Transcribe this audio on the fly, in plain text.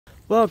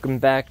Welcome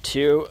back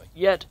to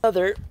yet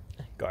another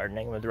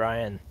Gardening with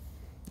Ryan.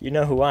 You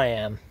know who I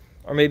am,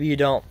 or maybe you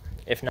don't.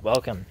 If not,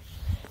 welcome.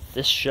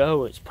 This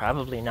show is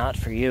probably not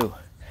for you.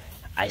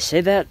 I say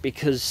that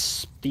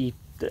because the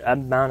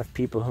amount of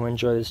people who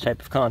enjoy this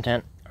type of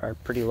content are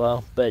pretty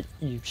low, but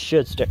you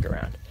should stick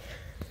around.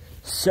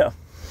 So,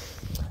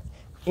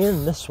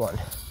 in this one,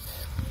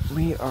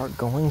 we are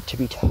going to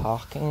be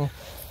talking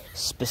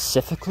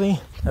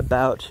specifically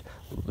about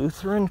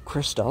Lutheran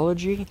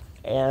Christology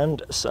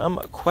and some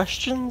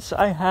questions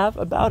I have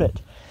about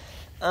it.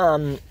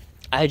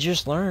 I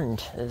just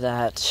learned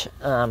that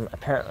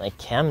apparently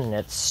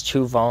Chemnitz's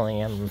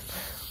 2-volume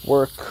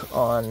work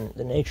on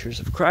the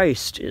natures of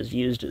Christ is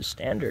used as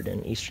standard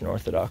in Eastern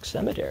Orthodox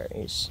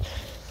seminaries.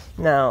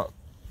 Now,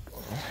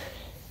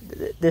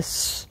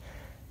 this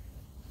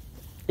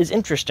is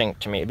interesting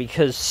to me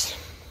because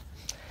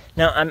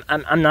now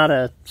I'm not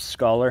a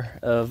scholar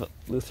of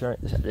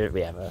Lutheran.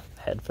 We have a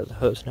head for the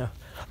hose now.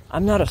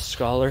 I'm not a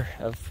scholar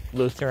of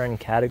Lutheran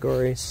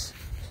categories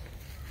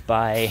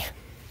by...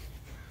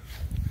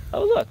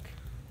 Oh, look.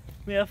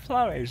 We have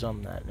flowers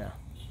on that now.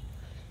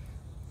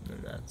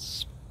 And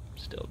that's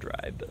still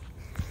dry, but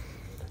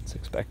that's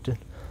expected.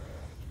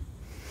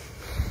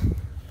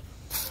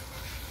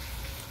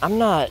 I'm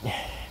not,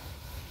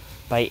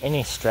 by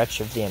any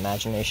stretch of the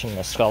imagination,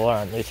 a scholar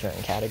on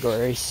Lutheran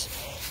categories,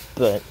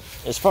 but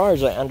as far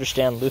as I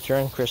understand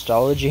Lutheran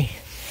Christology,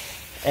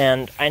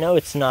 and I know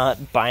it's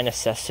not by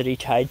necessity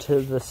tied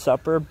to the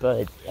supper,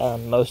 but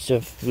most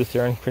of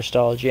Lutheran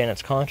Christology and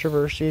its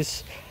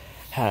controversies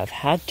have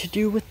had to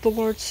do with the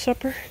Lord's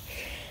Supper.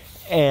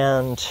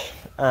 And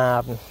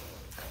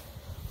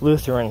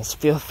Lutherans,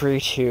 feel free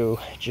to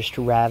just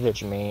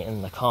ravage me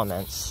in the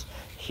comments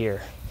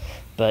here.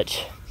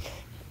 But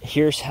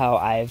here's how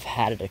I've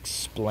had it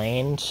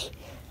explained.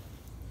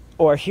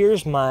 Or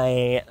here's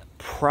my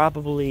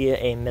probably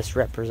a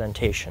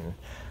misrepresentation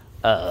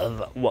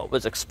of what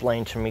was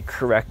explained to me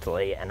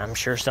correctly, and I'm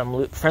sure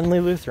some friendly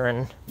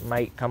Lutheran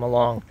might come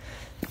along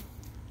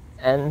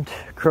and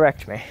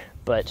correct me,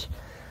 but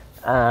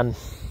as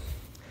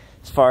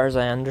far as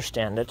I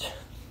understand it,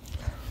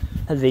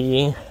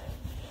 the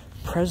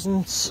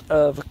presence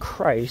of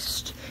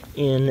Christ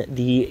in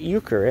the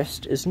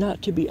Eucharist is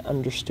not to be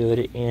understood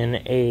in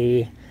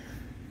a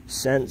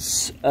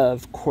sense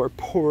of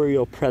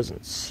corporeal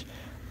presence,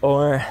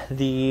 or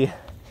the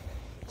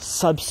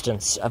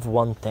substance of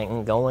one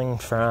thing going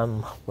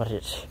from what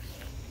it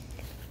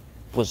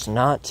was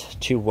not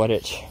to what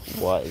it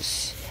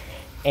was.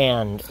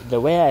 And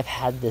the way I've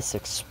had this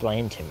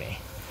explained to me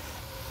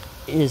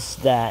is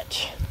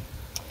that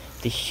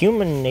the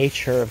human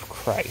nature of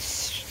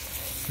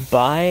Christ,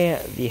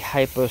 by the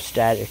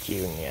hypostatic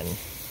union,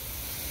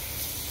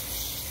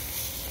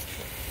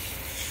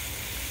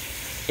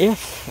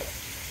 if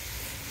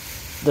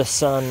the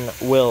Son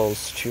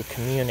wills to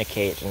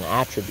communicate an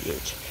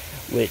attribute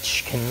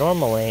which can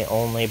normally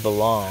only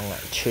belong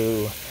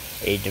to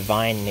a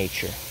divine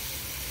nature,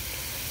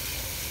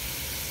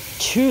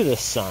 to the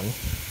Son,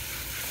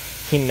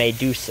 he may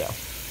do so.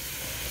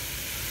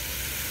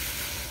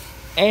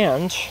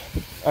 And,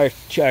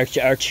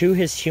 or to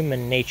his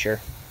human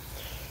nature,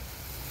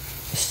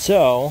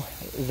 so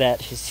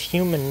that his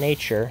human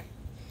nature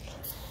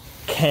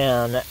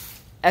can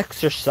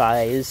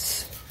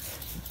exercise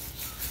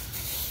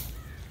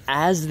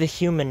as the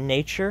human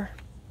nature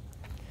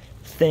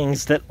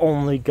things that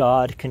only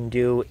God can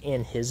do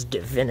in his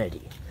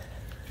divinity.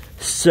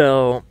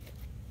 So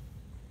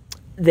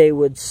they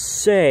would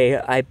say,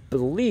 I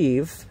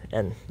believe,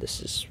 and this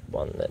is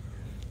one that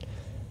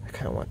I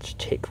kind of want to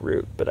take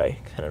root, but I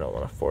kind of don't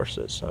want to force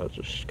it, so I'll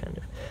just kind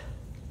of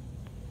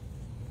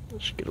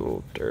get a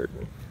little dirt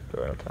and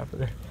throw it on top of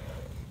there.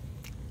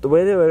 The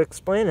way they would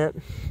explain it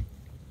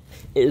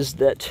is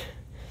that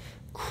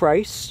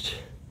Christ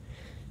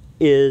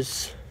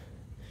is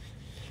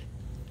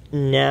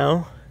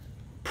now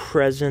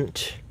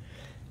present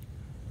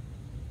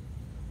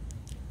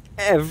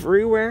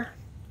everywhere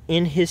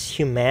in his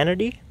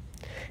humanity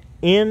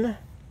in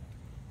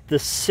the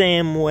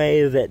same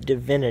way that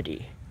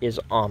divinity is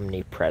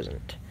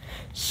omnipresent.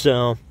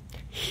 So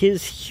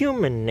his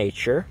human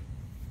nature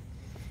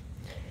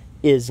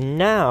is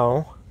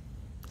now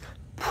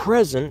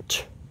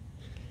present,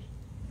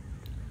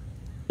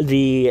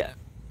 the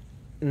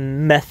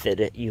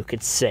method, you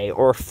could say,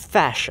 or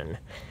fashion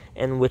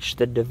in which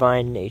the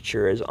divine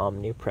nature is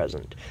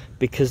omnipresent,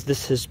 because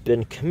this has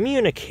been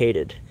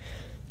communicated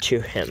to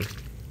him.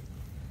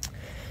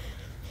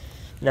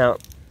 Now,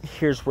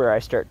 here's where I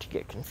start to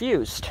get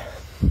confused.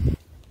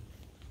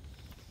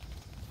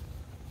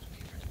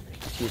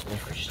 Excuse me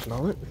for just a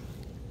moment.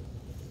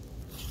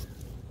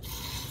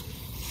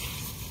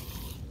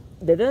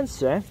 They then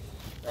say,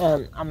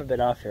 I'm a bit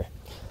off here,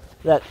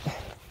 that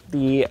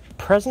the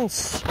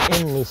presence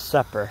in the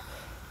supper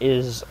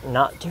is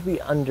not to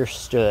be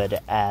understood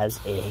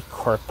as a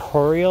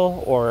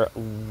corporeal or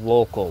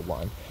local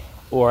one,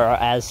 or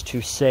as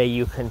to say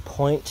you can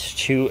point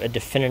to a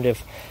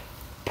definitive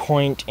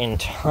point in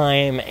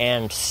time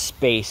and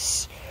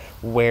space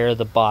where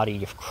the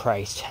body of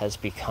Christ has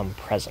become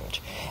present.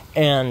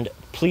 And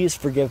please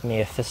forgive me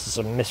if this is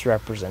a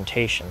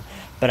misrepresentation,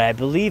 but I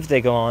believe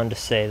they go on to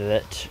say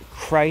that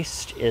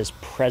Christ is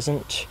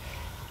present,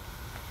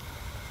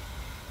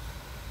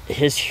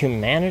 his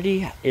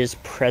humanity is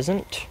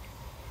present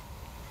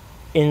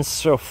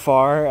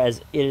insofar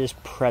as it is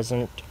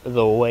present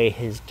the way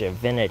his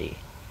divinity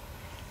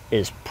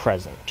is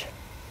present.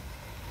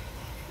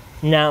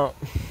 Now,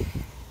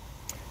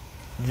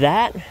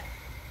 that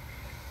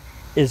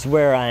is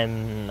where I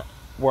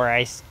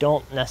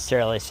don't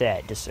necessarily say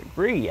I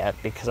disagree yet,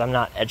 because I'm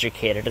not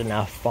educated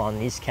enough on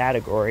these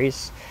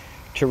categories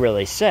to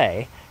really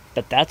say,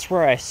 but that's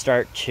where I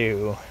start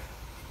to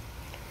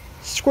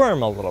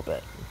squirm a little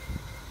bit.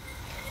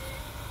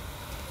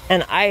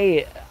 And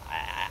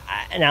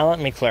now let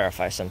me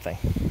clarify something.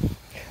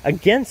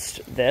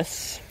 Against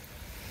this,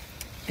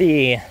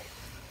 the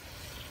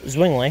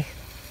Zwingli,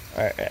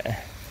 I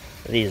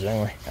was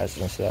going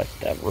to say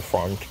that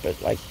Reformed,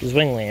 but like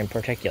Zwingli in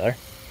particular,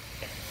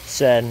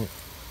 said,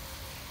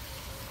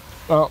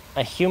 well,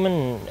 a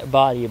human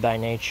body by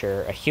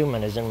nature, a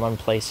human is in one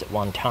place at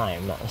one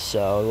time,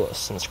 so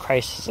since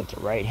Christ is at the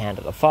right hand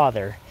of the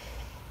Father,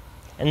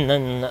 and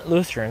then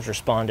Lutherans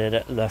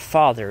responded, the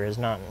Father is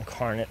not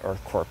incarnate or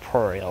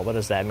corporeal. What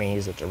does that mean?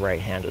 He's at the right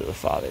hand of the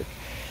Father.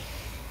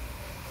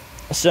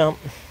 So,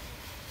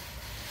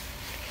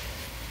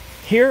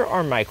 here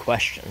are my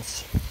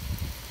questions.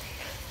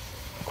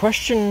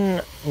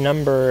 Question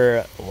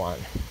number 1.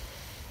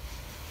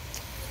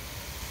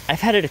 I've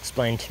had it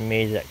explained to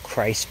me that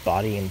Christ's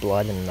body and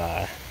blood in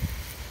the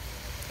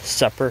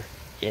supper,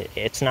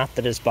 it's not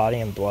that his body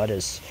and blood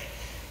is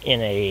in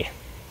a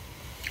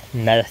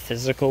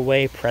metaphysical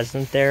way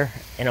present there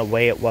in a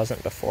way it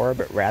wasn't before,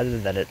 but rather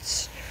that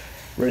it's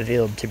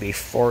revealed to be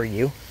for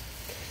you.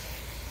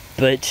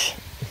 But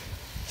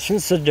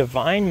since the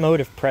divine mode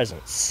of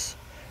presence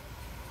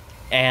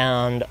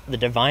and the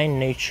divine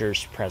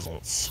nature's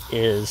presence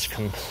is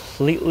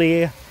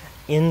completely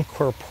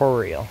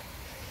incorporeal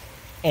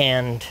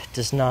and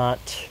does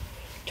not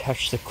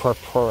touch the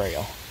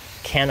corporeal,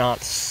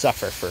 cannot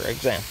suffer, for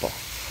example,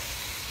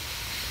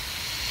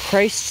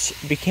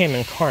 Christ became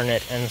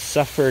incarnate and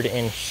suffered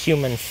in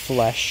human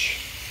flesh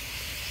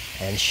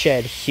and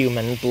shed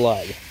human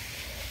blood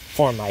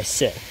for my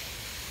sin.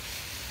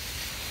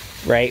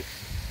 Right?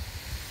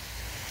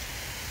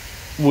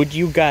 Would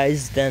you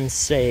guys then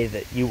say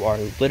that you are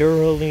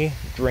literally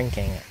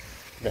drinking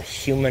the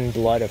human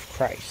blood of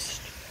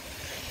Christ?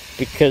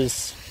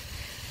 Because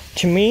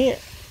to me,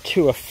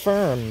 to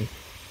affirm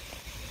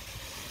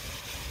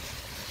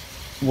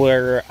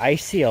where I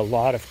see a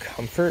lot of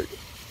comfort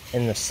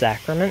in the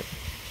sacrament,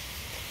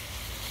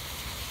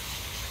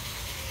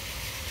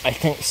 I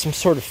think some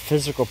sort of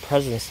physical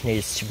presence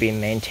needs to be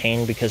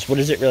maintained, because what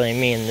does it really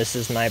mean, this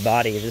is my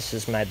body, this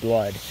is my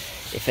blood,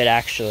 if it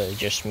actually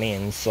just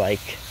means,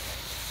 like,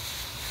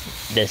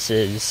 this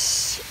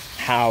is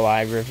how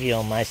I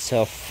reveal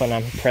myself when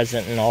I'm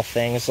present in all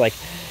things? Like,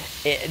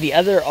 the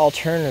other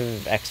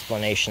alternative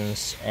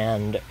explanations,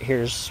 and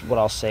here's what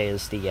I'll say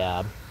is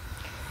the,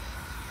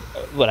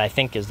 what I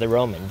think is the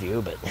Roman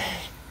view, but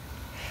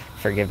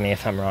forgive me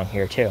if I'm wrong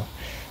here too,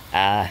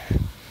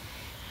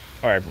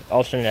 or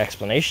alternate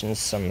explanations,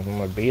 some of them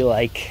would be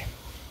like,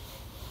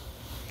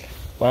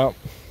 well,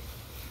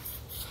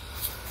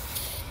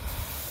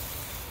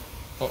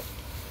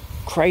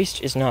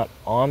 Christ is not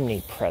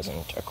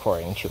omnipresent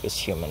according to his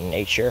human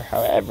nature.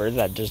 However,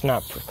 that does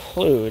not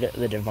preclude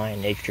the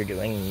divine nature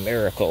doing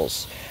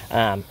miracles.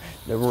 The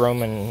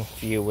Roman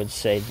view would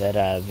say that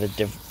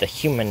the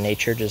human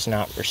nature does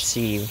not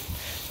receive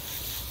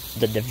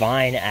the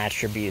divine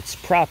attributes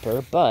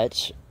proper,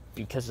 but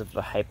because of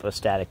the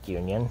hypostatic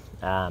union,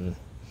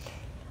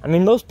 I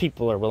mean, most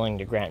people are willing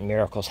to grant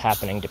miracles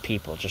happening to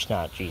people, just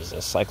not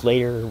Jesus. Like,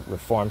 later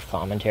Reformed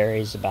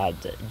commentaries about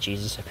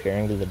Jesus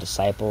appearing to the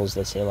disciples,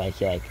 they say, like,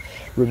 he, like,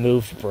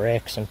 removed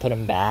bricks and put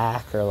them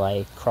back, or,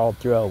 like, crawled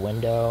through a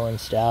window and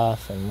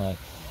stuff, and, like,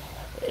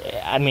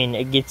 I mean,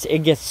 it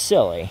gets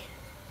silly.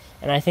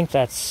 And I think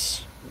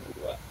that's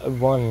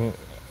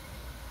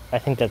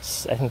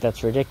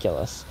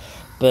ridiculous.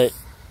 But,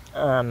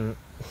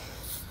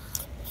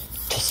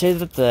 to say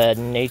that the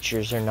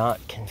natures are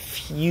not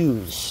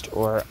confused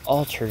or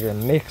altered or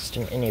mixed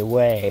in any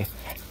way,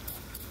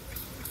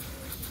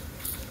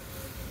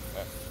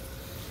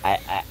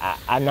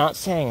 I'm not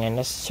saying I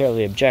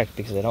necessarily object,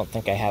 because I don't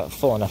think I have a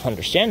full enough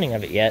understanding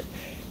of it yet,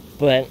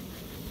 but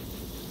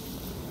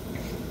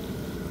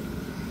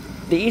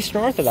the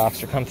Eastern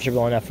Orthodox are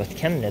comfortable enough with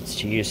Chemnitz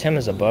to use him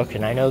as a book,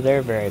 and I know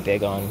they're very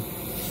big on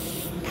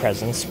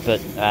presence, but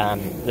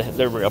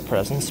the real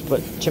presence.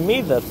 But to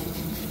me, the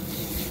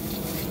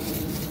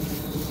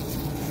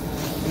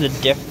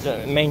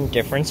main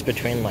difference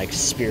between, like,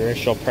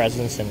 spiritual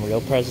presence and real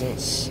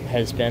presence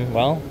has been,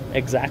 well,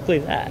 exactly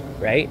that,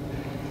 right?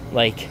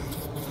 Like,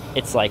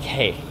 it's like,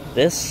 hey,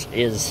 this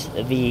is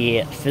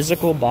the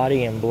physical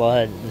body and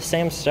blood, the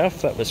same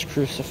stuff that was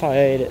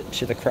crucified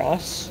to the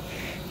cross,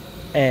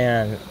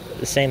 and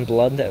the same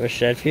blood that was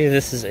shed for you,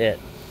 this is it.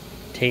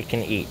 take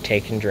and eat,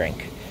 take and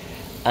drink.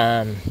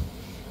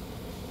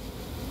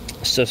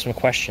 So some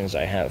questions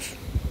I have.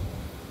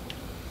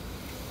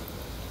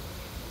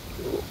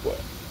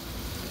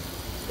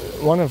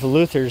 One of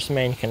Luther's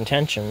main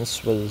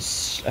contentions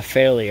was a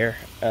failure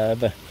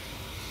of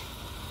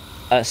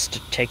us to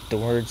take the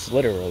words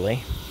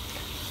literally,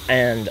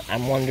 and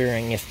I'm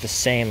wondering if the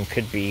same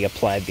could be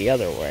applied the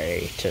other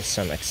way to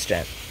some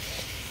extent.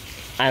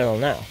 I don't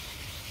know,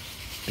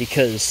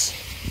 because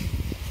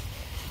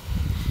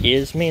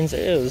is means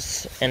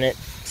is, and it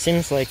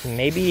seems like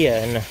maybe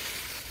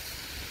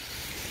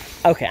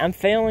okay, I'm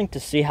failing to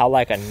see how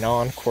like a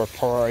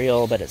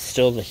non-corporeal, but it's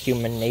still the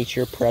human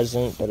nature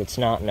present, but it's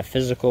not in a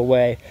physical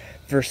way,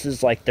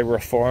 versus like the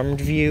Reformed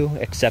view,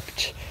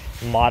 except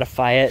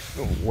modify it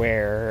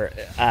where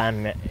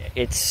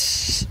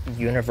it's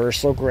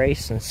universal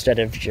grace instead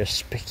of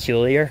just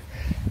peculiar.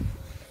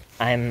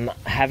 I'm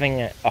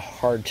having a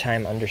hard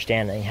time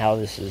understanding how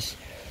this is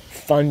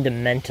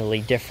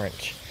fundamentally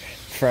different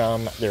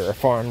from the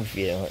Reformed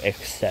view,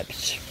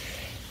 except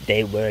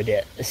they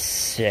would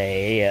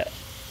say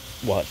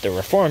what the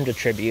Reformed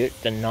attribute,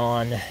 the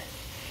non-temporal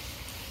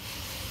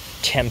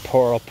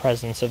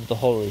presence of the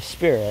Holy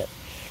Spirit.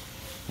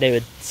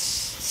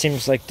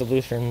 Seems like the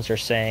Lutherans are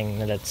saying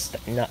that it's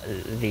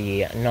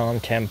the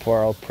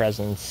non-temporal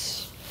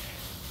presence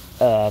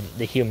of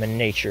the human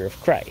nature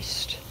of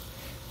Christ.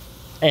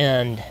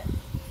 And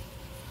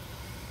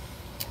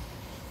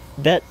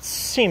that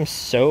seems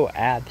so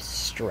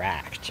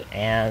abstract,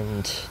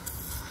 and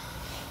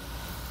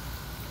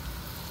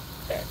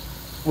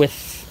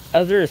with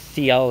other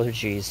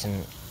theologies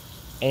and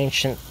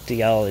ancient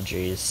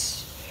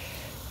theologies,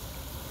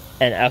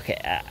 and okay,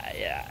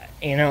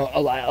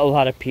 a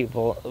lot of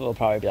people will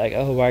probably be like,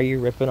 oh, why are you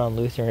ripping on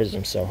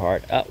Lutheranism so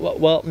hard?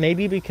 Well,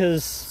 maybe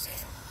because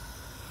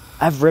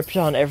I've ripped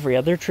on every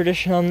other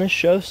tradition on this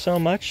show so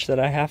much that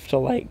I have to,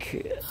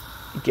 like,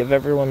 give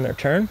everyone their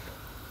turn.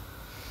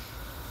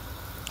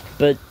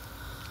 But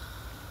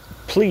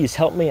please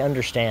help me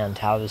understand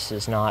how this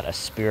is not a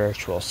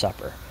spiritual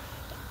supper,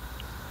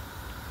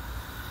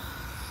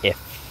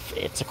 if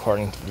it's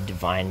according to the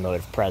divine mode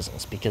of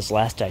presence, because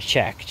last I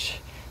checked,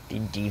 the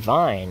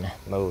divine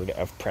mode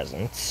of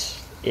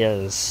presence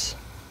is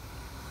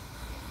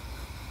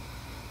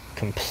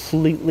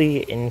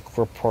completely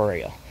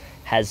incorporeal,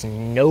 has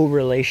no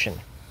relation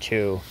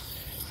to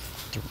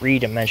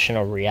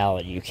three-dimensional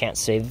reality. You can't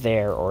say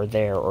there or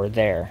there or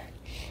there.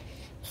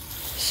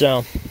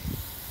 So,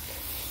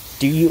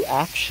 do you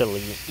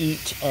actually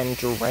eat and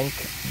drink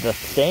the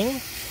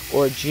thing,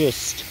 or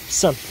just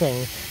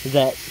something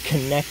that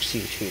connects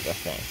you to the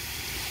thing?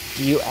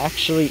 Do you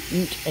actually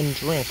eat and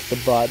drink the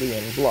body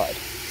and blood?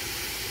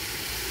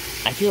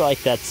 I feel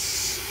like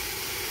that's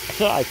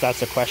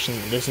a question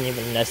that doesn't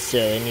even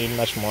necessarily need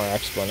much more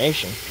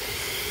explanation.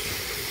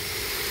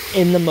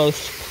 In the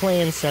most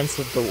plain sense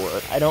of the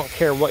word. I don't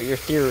care what your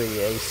theory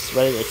is,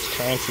 whether it's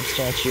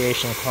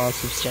transubstantiation,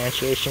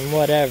 consubstantiation,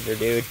 whatever,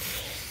 dude.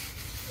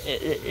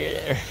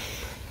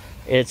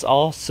 It's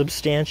all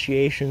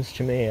substantiations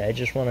to me. I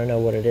just want to know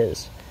what it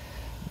is.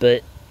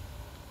 But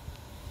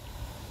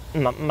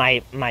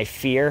my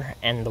fear,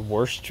 and the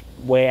worst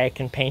way I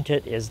can paint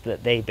it, is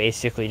that they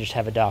basically just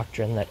have a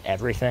doctrine that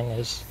everything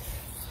is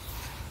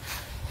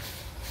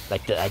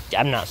like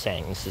I'm not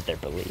saying this is their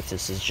belief.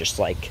 This is just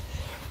like,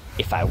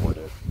 if I were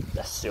to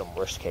assume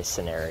worst case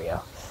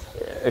scenario,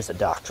 there's a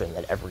doctrine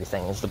that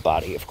everything is the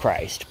body of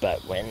Christ,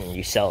 but when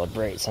you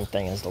celebrate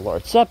something as the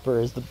Lord's Supper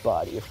as the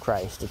body of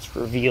Christ, it's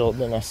revealed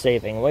in a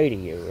saving way to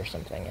you or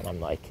something. And I'm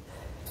like,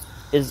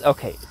 does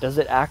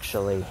it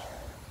actually?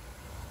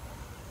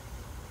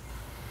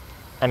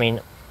 I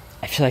mean,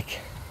 I feel like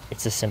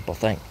it's a simple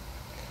thing,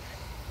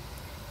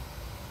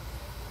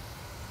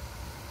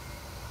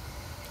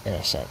 in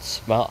a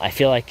sense. Well, I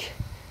feel like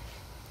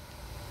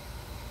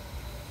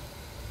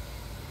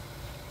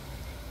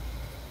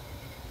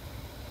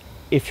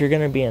if you're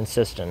going to be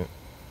insistent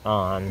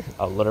on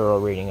a literal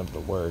reading of the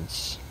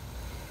words,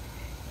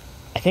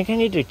 I think I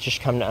need to just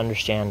come to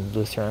understand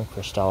Lutheran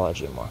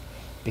Christology more.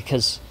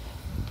 Because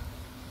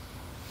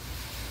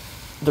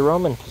the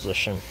Roman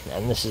position,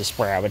 and this is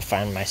where I would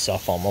find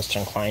myself almost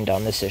inclined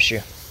on this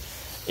issue,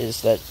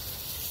 is that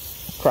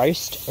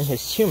Christ in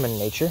his human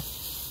nature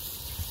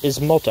is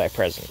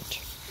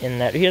multi-present, in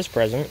that he is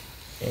present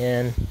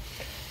in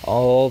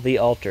all the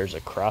altars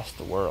across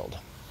the world.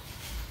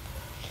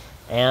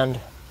 And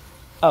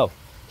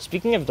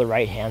speaking of the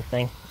right hand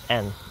thing,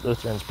 and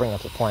Lutherans bring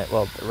up the point,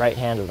 well, the right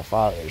hand of the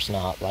Father is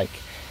not like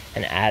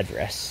an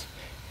address.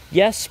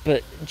 Yes,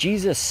 but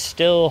Jesus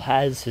still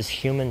has his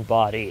human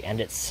body,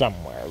 and it's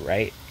somewhere,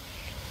 right?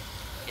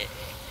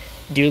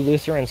 Do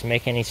Lutherans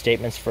make any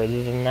statements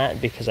further than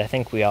that? Because I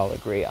think we all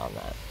agree on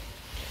that.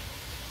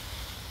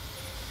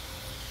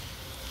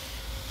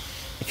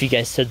 If you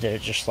guys said that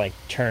it just like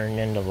turned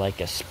into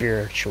like a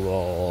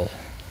spiritual,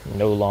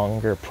 no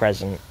longer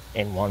present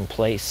in one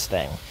place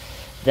thing,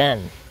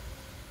 then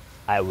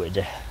I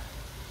would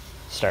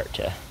start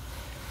to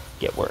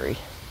get worried.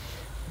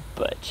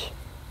 But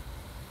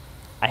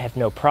I have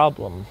no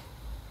problem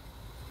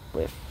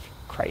with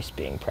Christ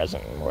being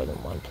present in more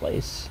than one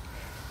place,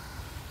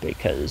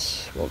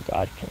 because, well,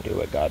 God can do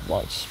what God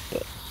wants,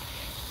 but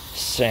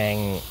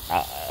saying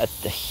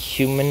the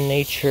human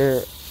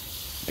nature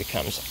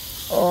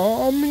becomes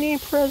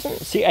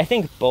omnipresent. See, I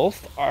think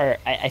both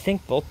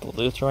the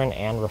Lutheran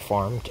and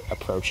Reformed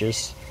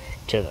approaches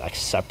to the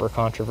supper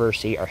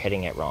controversy are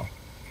hitting it wrong.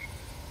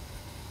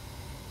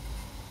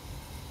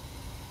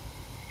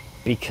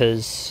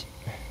 Because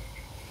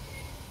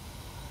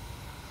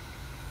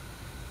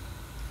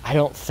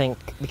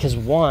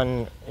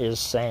one is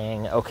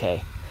saying,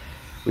 okay,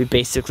 we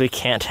basically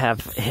can't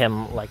have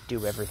him, like,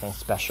 do everything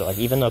special. Like,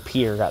 even though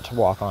Peter got to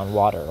walk on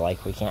water,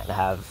 like, we can't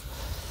have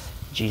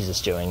Jesus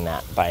doing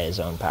that by his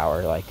own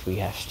power. Like, we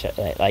have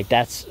to, like,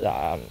 that's,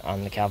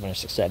 on the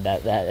Calvinistic side,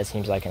 that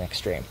seems like an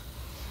extreme.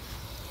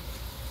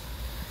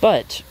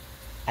 But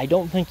I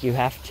don't think you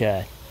have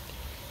to.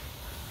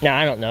 Now,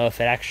 I don't know if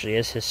it actually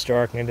is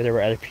historic. Maybe there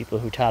were other people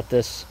who taught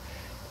this.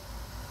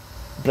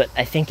 But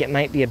I think it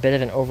might be a bit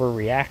of an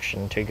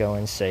overreaction to go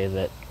and say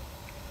that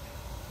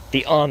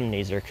the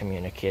omnis are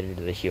communicated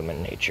to the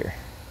human nature.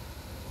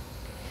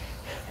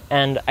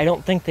 And I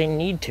don't think they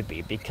need to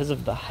be, because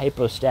of the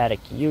hypostatic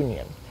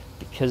union,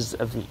 because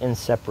of the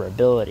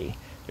inseparability.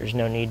 There's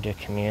no need to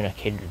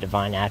communicate a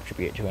divine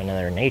attribute to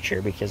another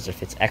nature, because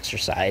if it's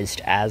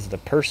exercised as the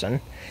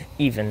person,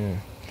 even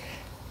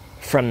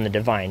from the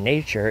divine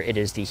nature, it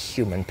is the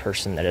human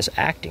person that is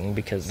acting,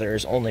 because there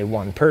is only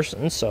one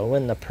person. So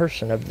when the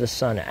person of the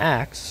Son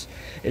acts,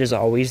 it is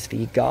always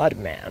the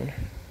God-man.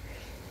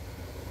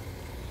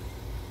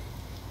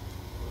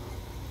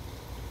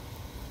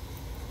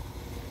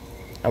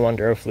 I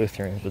wonder if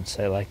Lutherans would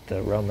say, like,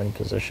 the Roman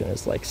position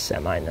is, like,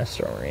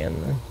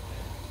 semi-Nestorian, then.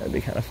 That'd be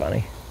kind of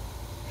funny.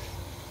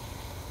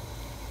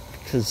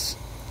 Because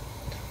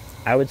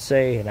I would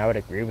say, and I would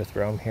agree with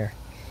Rome here,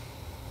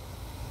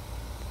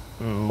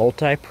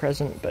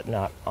 multi-present but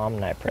not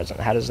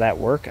omnipresent. How does that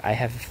work? I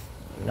have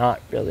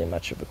not really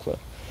much of a clue.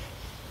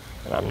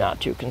 And I'm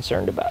not too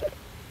concerned about it.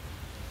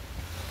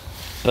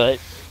 But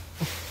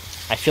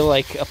I feel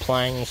like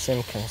applying the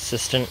same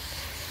consistent,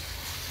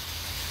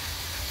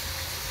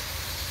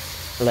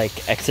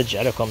 like,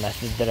 exegetical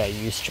method that I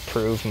used to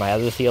prove my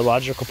other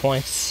theological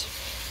points,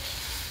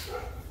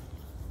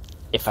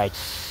 if I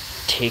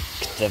take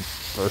the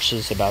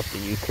verses about the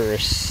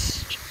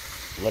Eucharist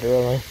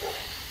literally,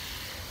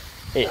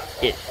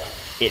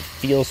 it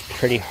feels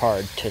pretty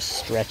hard to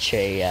stretch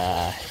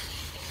a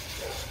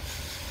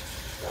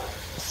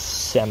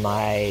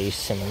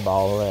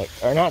semi-symbolic,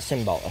 or not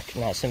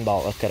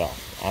symbolic at all.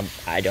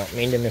 I don't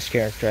mean to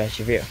mischaracterize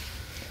your view.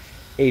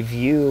 A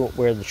view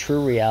where the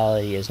true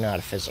reality is not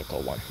a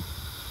physical one.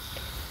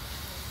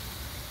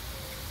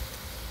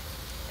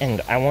 And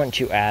I want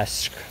to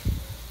ask,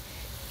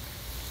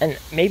 and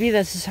maybe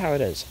this is how it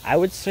is. I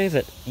would say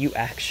that you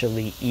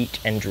actually eat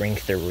and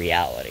drink the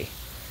reality,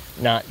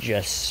 not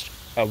just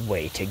a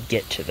way to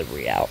get to the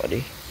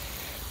reality,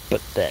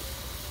 but that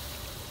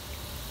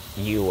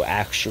you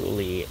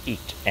actually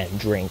eat and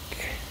drink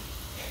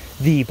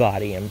the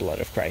body and blood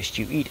of Christ.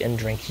 You eat and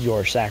drink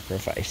your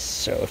sacrifice.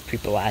 So if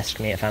people ask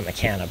me if I'm a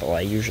cannibal,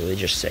 I usually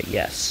just say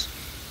yes,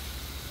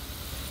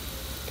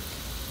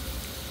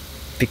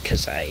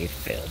 because I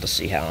fail to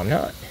see how I'm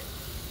not.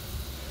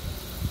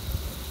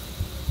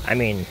 I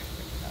mean,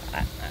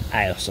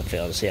 I also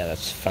fail to see how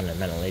that's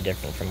fundamentally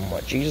different from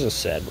what Jesus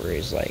said, where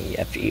he's like, you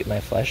have to eat my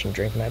flesh and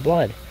drink my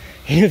blood.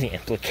 You know the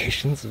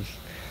implications of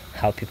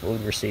how people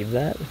would receive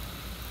that?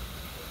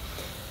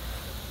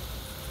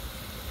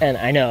 And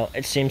I know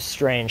it seems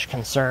strange,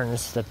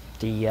 concerns that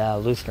the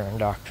Lutheran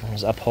doctrine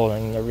is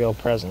upholding the real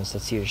presence.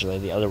 That's usually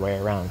the other way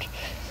around.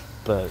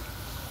 But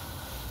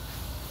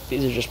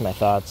these are just my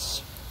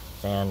thoughts,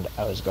 and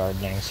I was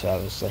gardening, so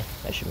obviously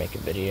I should make a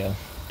video.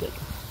 But,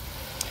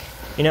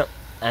 you know,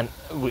 I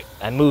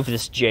moved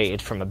this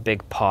jade from a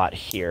big pot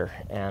here,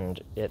 and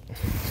it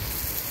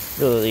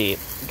really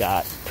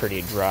got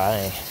pretty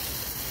dry.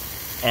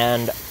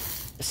 And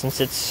since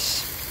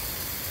it's,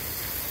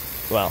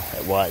 well,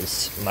 it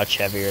was much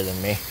heavier than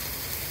me,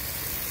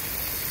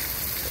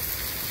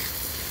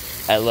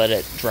 I let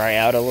it dry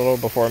out a little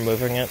before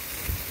moving it,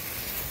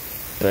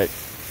 but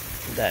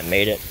that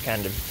made it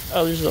kind of,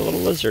 oh, there's a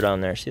little lizard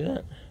on there, see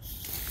that?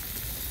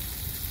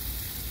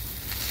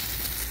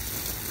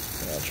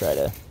 I'll try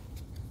to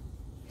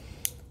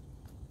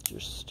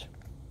just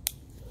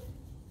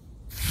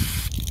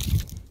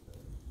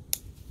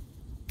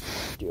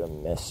do a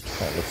mist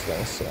kind of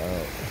thing, so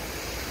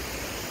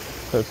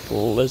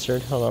purple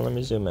lizard. Hold on, let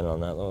me zoom in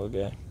on that little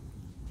guy.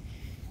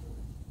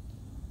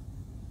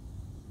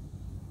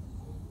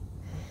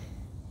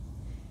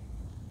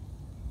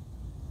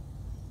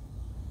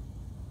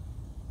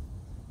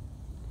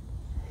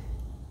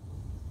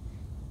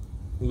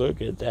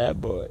 Look at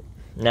that boy.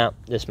 Now,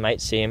 this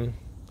might seem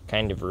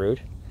kind of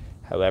rude,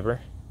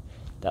 however,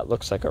 that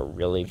looks like a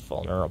really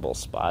vulnerable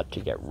spot to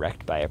get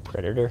wrecked by a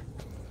predator.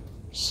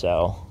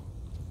 So,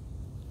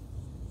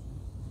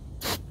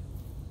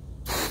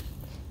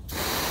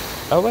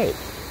 oh wait,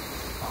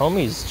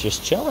 homie's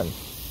just chilling.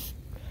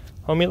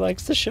 Homie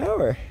likes the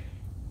shower.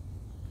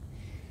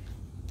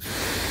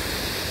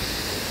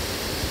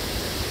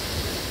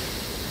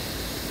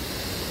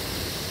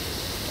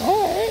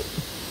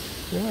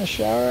 You want to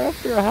shower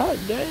after a hot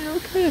day?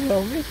 Okay,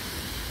 homie.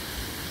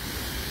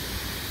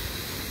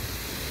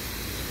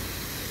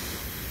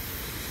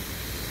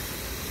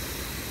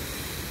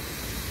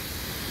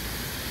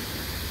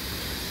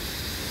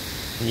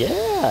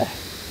 Yeah.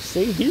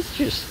 See, he's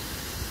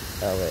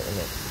just... Oh, wait a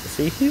minute.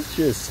 See, he's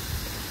just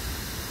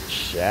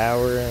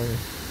showering,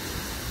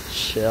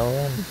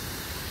 chilling.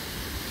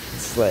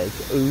 It's like,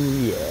 ooh,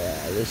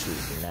 yeah, this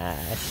is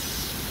nice.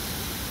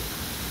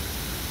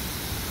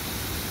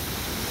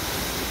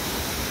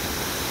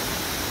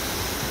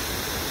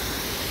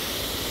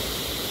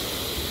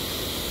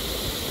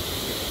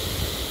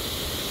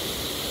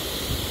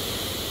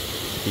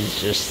 He's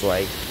just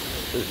like,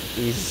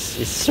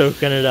 he's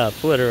soaking it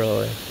up,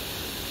 literally.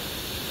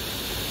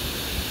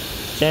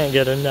 Can't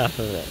get enough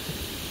of it.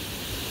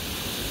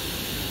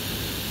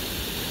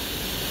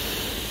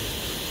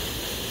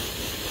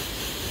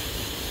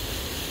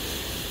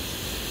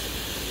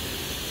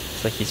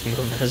 It's like he's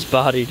moving his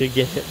body to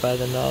get hit by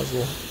the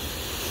nozzle.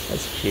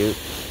 That's cute.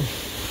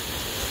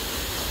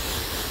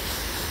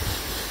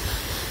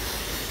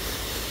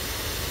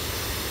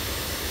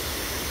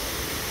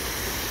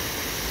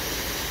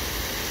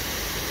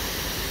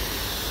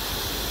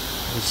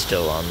 He's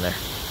still on there.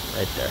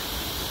 Right there.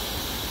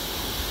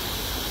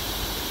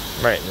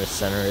 Right in the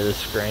center of the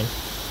screen.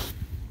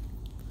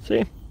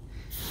 See?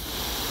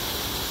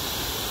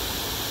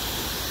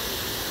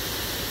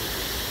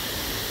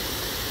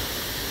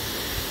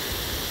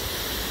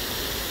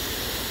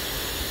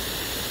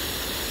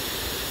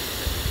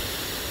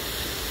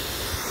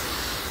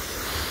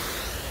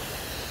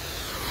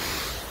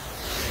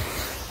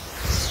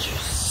 Let's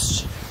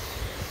just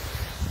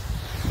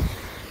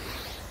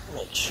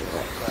make sure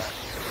I got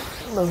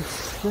most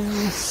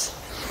things.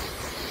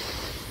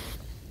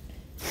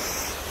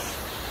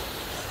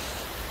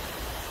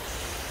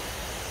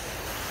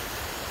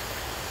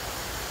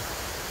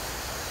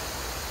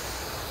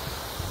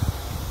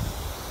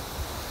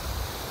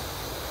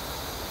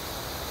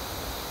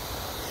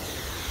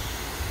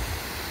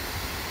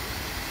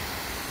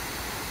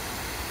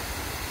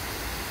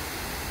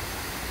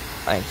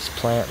 Nice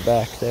plant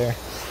back there.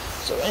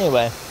 So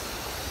anyway,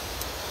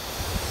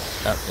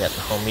 oh, yeah,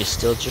 the homie's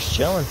still just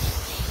chilling.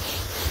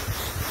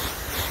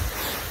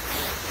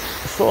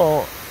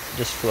 Full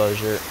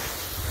disclosure,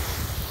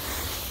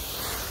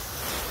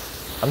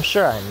 I'm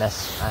sure I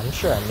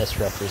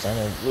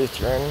misrepresented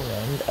Lutheran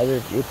and other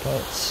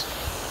viewpoints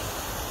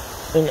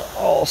in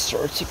all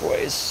sorts of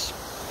ways.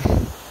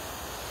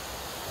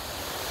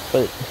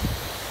 But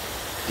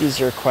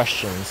these are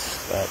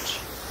questions that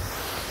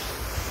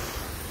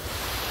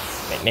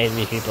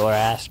maybe people are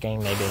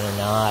asking, maybe they're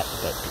not,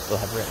 but people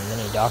have written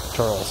many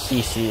doctoral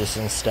theses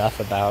and stuff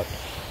about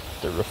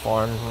the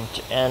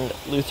Reformed and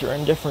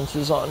Lutheran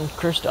differences on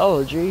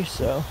Christology,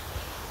 so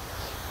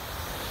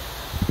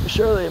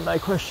surely my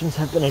questions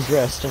have been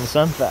addressed in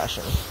some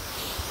fashion.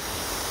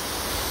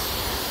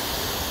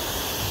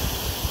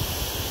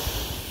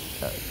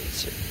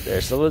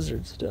 There's the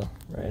lizard still,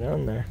 right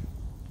on there.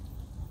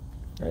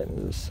 Right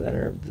in the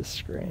center of the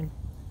screen.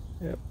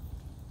 Yep.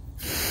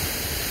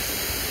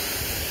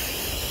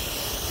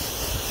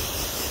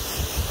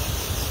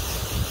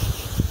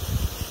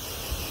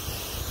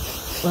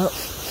 Well,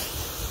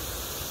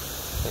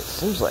 it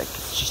seems like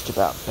it's just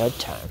about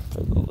bedtime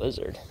for the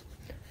lizard.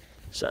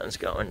 Sun's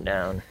going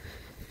down.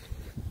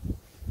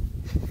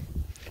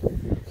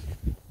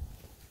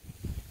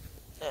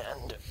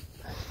 And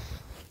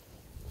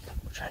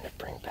we're trying to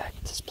bring back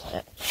this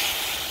plant.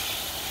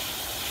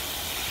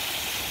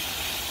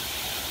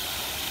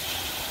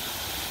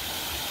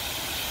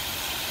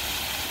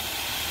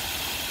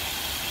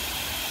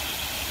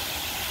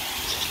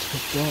 Just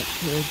like that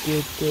for a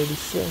good 30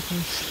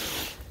 seconds.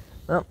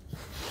 Well,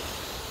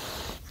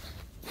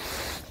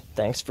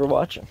 thanks for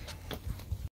watching.